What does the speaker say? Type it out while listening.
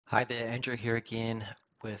Hi there, Andrew here again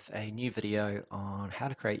with a new video on how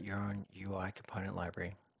to create your own UI component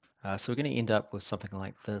library. So we're going to end up with something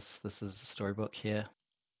like this. This is the Storybook here.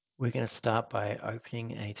 We're going to start by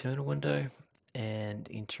opening a terminal window and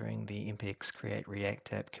entering the npx create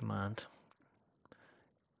react app command.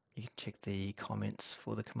 You can check the comments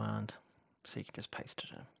for the command, so you can just paste it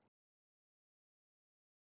in.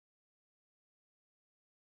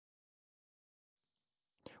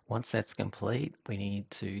 Once that's complete, we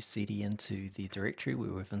need to cd into the directory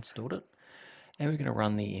where we've installed it. And we're going to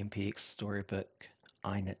run the npx storybook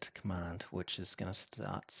init command, which is going to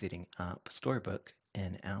start setting up Storybook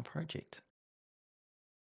in our project.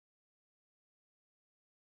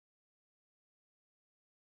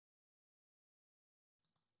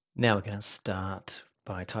 Now we're going to start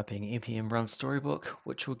by typing npm run storybook,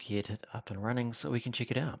 which will get it up and running so we can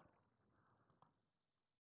check it out.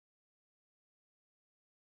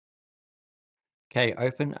 Okay,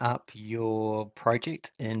 open up your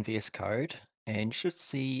project in VS Code and you should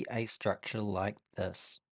see a structure like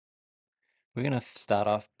this. We're going to start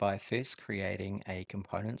off by first creating a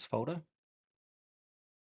components folder.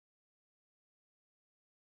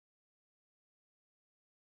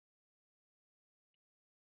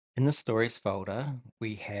 In the stories folder,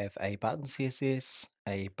 we have a button CSS,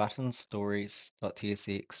 a button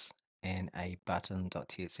stories.tsx, and a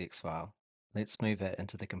button.tsx file. Let's move it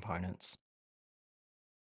into the components.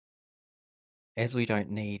 As we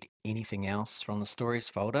don't need anything else from the stories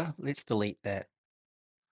folder, let's delete that.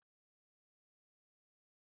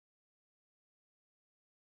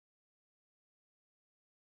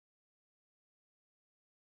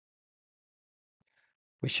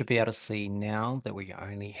 We should be able to see now that we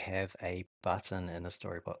only have a button in the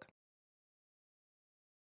storybook.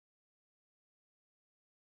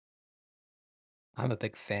 I'm a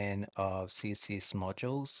big fan of CSS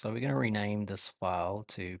modules, so we're going to rename this file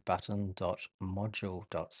to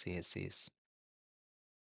button.module.css.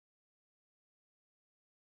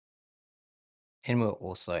 And we'll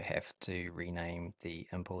also have to rename the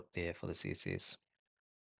import there for the CSS.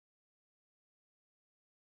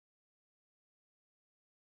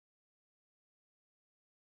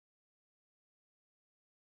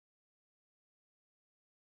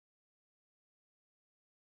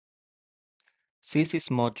 CSS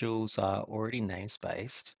modules are already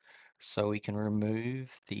namespaced, so we can remove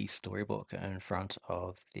the storybook in front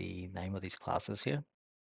of the name of these classes here.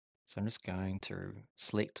 So I'm just going to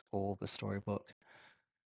select all the storybook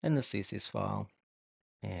in the CSS file,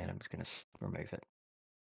 and I'm just going to remove it.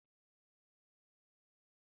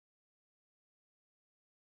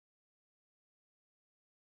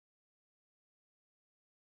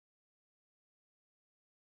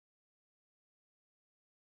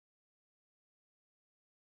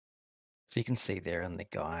 So you can see there in the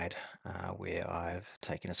guide where I've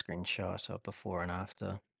taken a screenshot of before and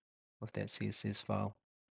after with that CSS file.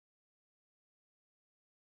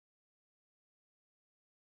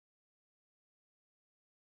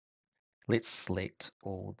 Let's select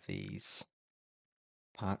all these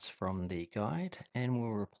parts from the guide and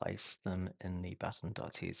we'll replace them in the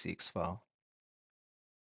button.tsx file.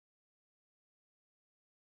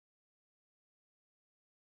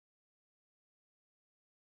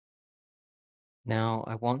 Now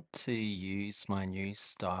I want to use my new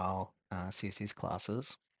style CSS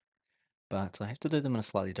classes, but I have to do them in a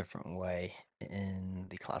slightly different way in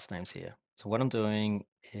the class names here. So what I'm doing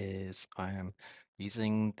is I am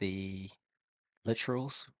using the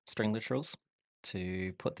literals, string literals,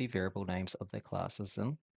 to put the variable names of the classes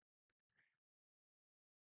in.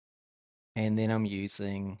 And then I'm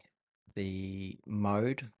using the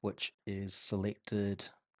mode, which is selected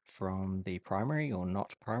from the primary or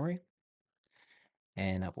not primary.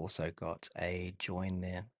 And I've also got a join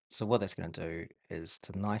there. So what that's going to do is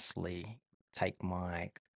to nicely take my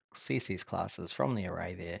CSS classes from the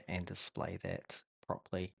array there and display that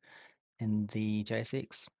properly in the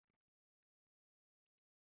JSX.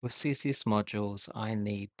 With CSS modules, I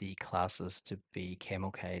need the classes to be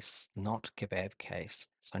camel case, not kebab case.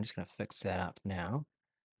 So I'm just going to fix that up now.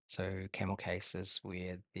 So camel case is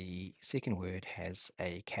where the second word has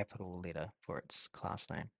a capital letter for its class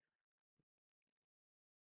name.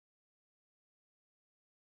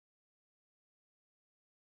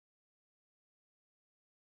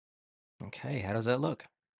 Okay, how does that look?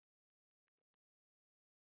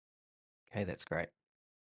 Okay, that's great.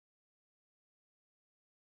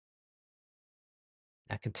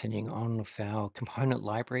 Now continuing on with our component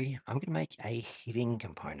library, I'm going to make a heading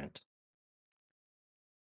component.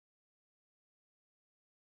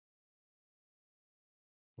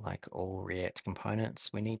 Like all React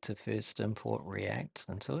components, we need to first import React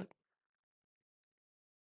into it.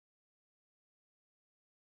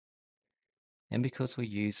 And because we're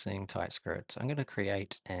using TypeScript, I'm going to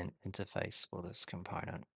create an interface for this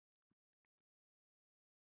component.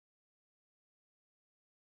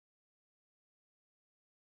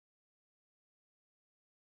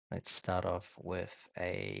 Let's start off with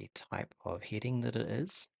a type of heading that it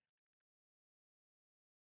is.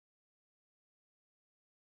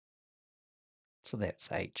 So that's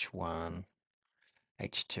H1,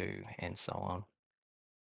 H2, and so on.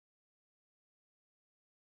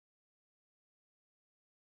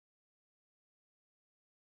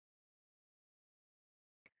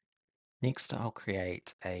 Next, I'll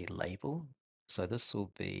create a label. So this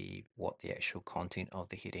will be what the actual content of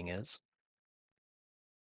the heading is.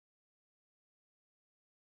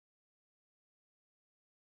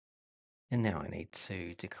 And now I need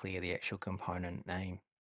to declare the actual component name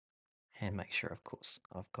and make sure, of course,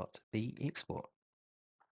 I've got the export.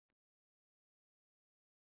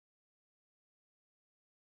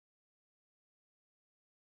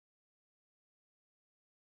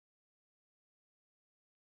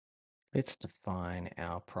 Let's define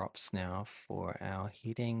our props now for our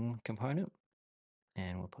heading component,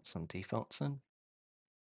 and we'll put some defaults in.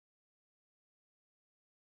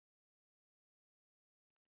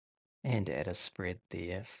 And add a spread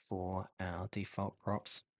there for our default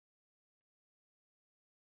props.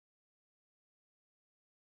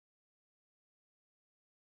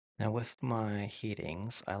 Now with my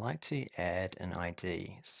headings, I like to add an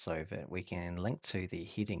ID so that we can link to the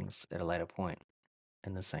headings at a later point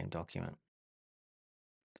in the same document.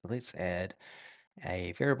 So let's add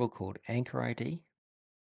a variable called anchor ID,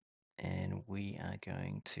 and we are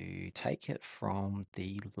going to take it from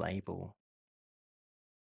the label.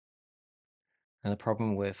 Now the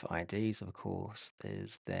problem with IDs, of course,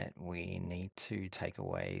 is that we need to take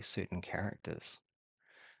away certain characters.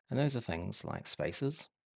 And those are things like spaces.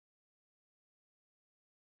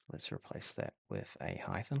 Let's replace that with a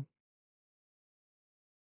hyphen.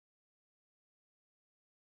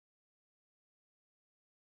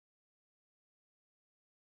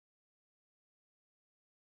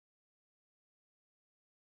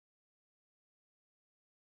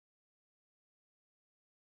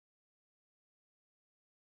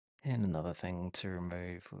 And another thing to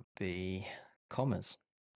remove would be commas.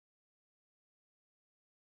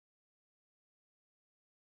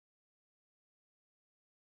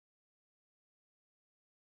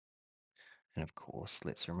 And of course,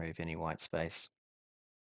 let's remove any white space.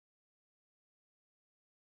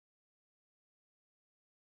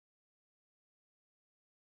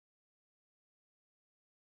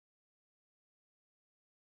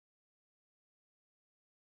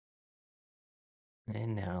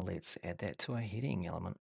 And now let's add that to our heading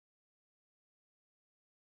element.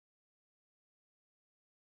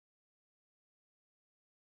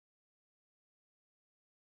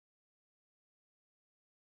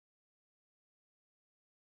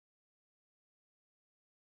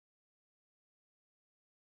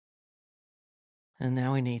 And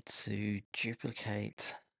now we need to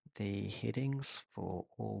duplicate the headings for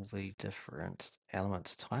all the different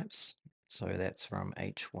element types. So that's from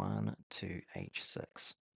H1 to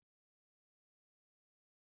H6.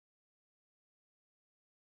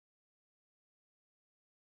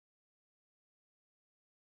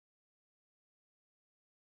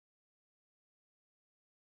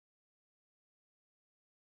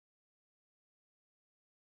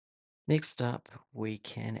 Next up, we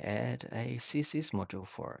can add a CSS module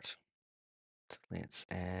for it. So let's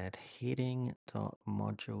add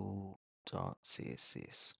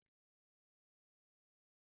heading.module.css.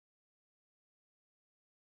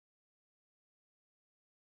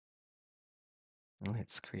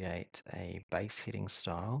 Let's create a base heading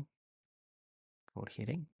style called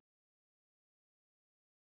heading.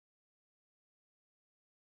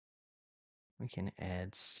 We can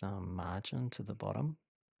add some margin to the bottom.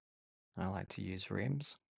 I like to use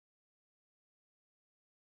rems.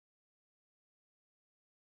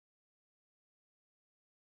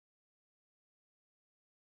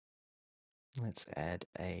 Let's add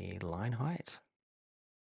a line height.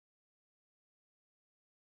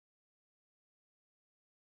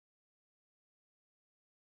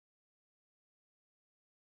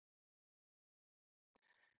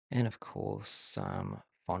 And of course, some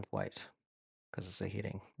font weight because it's a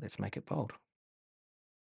heading. Let's make it bold.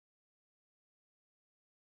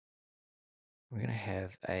 We're going to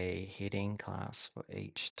have a heading class for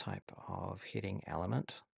each type of heading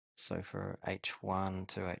element. So for H1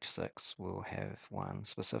 to H6, we'll have one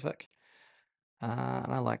specific.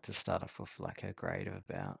 And I like to start off with like a grade of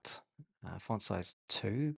about font size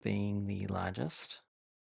 2 being the largest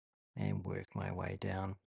and work my way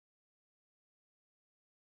down.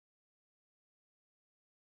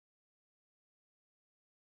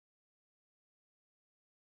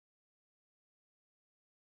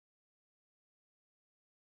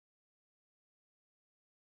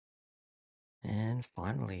 And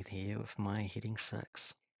finally here with my heading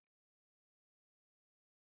 6.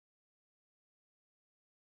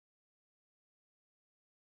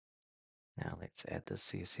 Now let's add the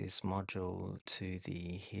CSS module to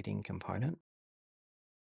the heading component.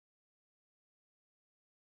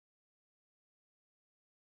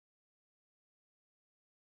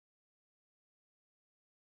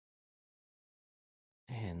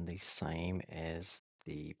 And the same as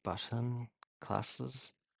the button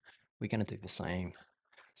classes, we're going to do the same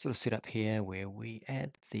sort of setup here where we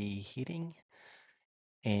add the heading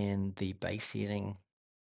and the base heading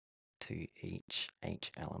to each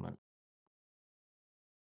H element.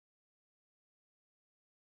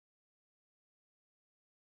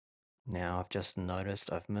 Now I've just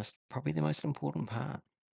noticed I've missed probably the most important part,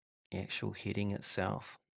 the actual heading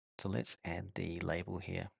itself. So let's add the label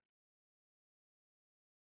here.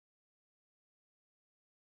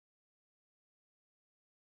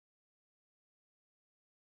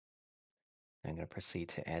 I'm going to proceed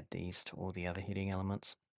to add these to all the other heading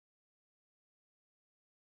elements.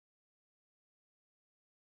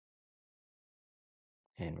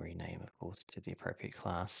 And rename, of course, to the appropriate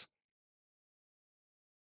class.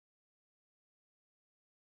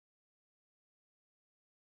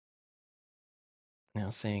 Now,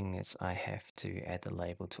 seeing as I have to add the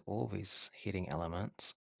label to all these heading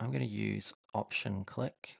elements, I'm going to use Option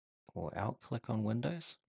click or Alt click on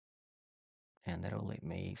Windows, and that'll let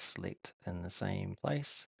me select in the same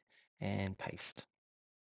place and paste.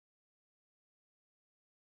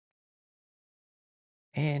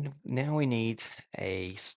 And now we need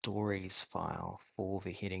a stories file for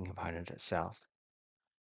the heading component itself.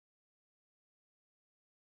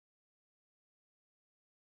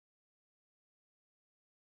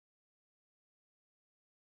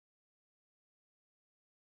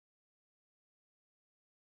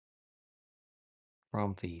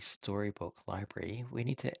 From the Storybook library, we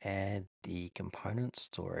need to add the component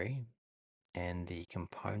story and the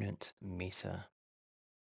component meta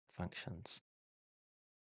functions.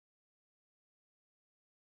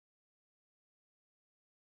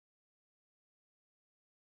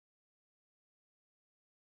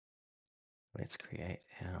 Let's create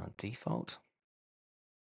our default.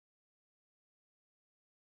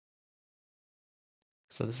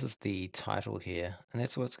 So this is the title here, and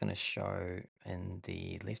that's what it's going to show in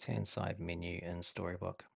the left-hand side menu in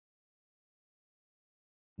Storybook.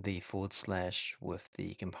 The forward slash with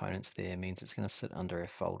the components there means it's going to sit under a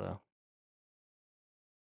folder.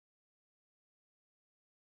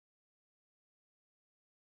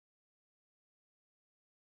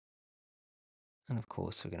 And of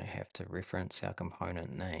course, we're going to have to reference our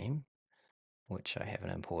component name, which I haven't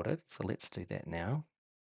imported. So let's do that now.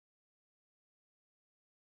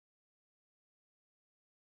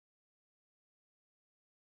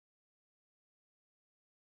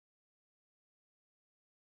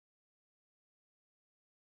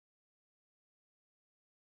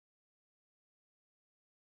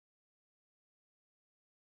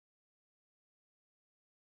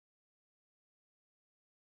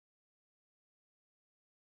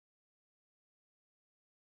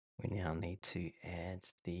 We now need to add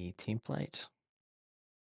the template.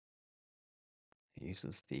 It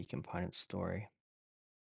uses the component story.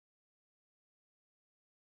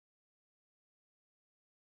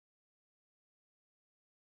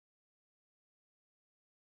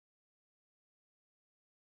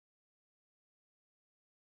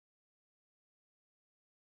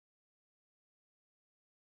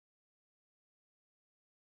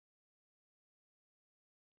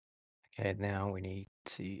 Okay, now we need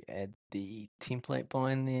to add the template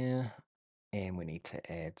bind there, and we need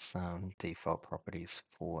to add some default properties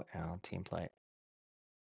for our template.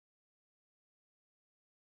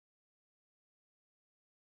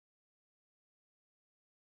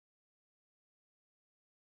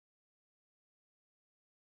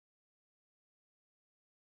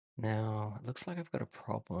 Now, it looks like I've got a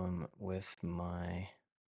problem with my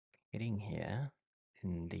heading here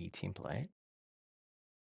in the template.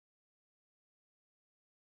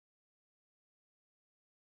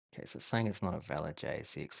 Okay, so it's saying it's not a valid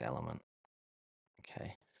JSX element.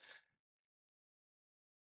 Okay.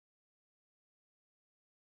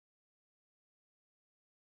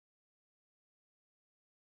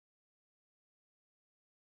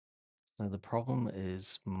 So the problem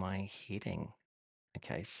is my heading.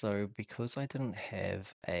 Okay, so because I didn't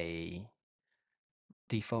have a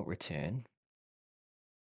default return,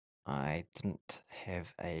 I didn't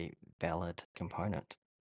have a valid component.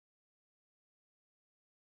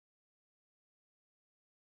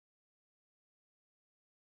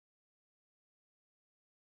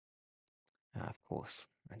 Of course,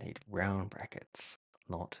 I need round brackets,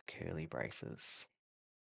 not curly braces.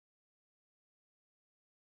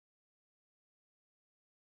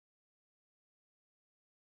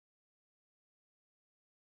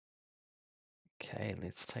 Okay,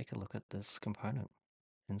 let's take a look at this component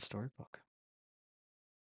in Storybook.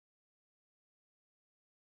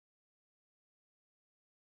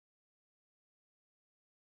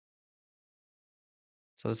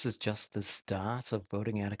 So this is just the start of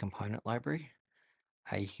building out a component library.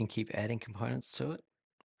 You can keep adding components to it,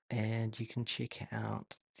 and you can check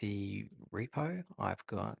out the repo I've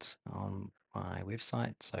got on my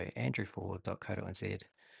website, so andrewford.co.nz,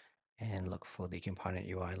 and look for the component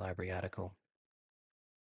UI library article.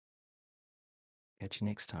 Catch you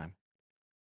next time.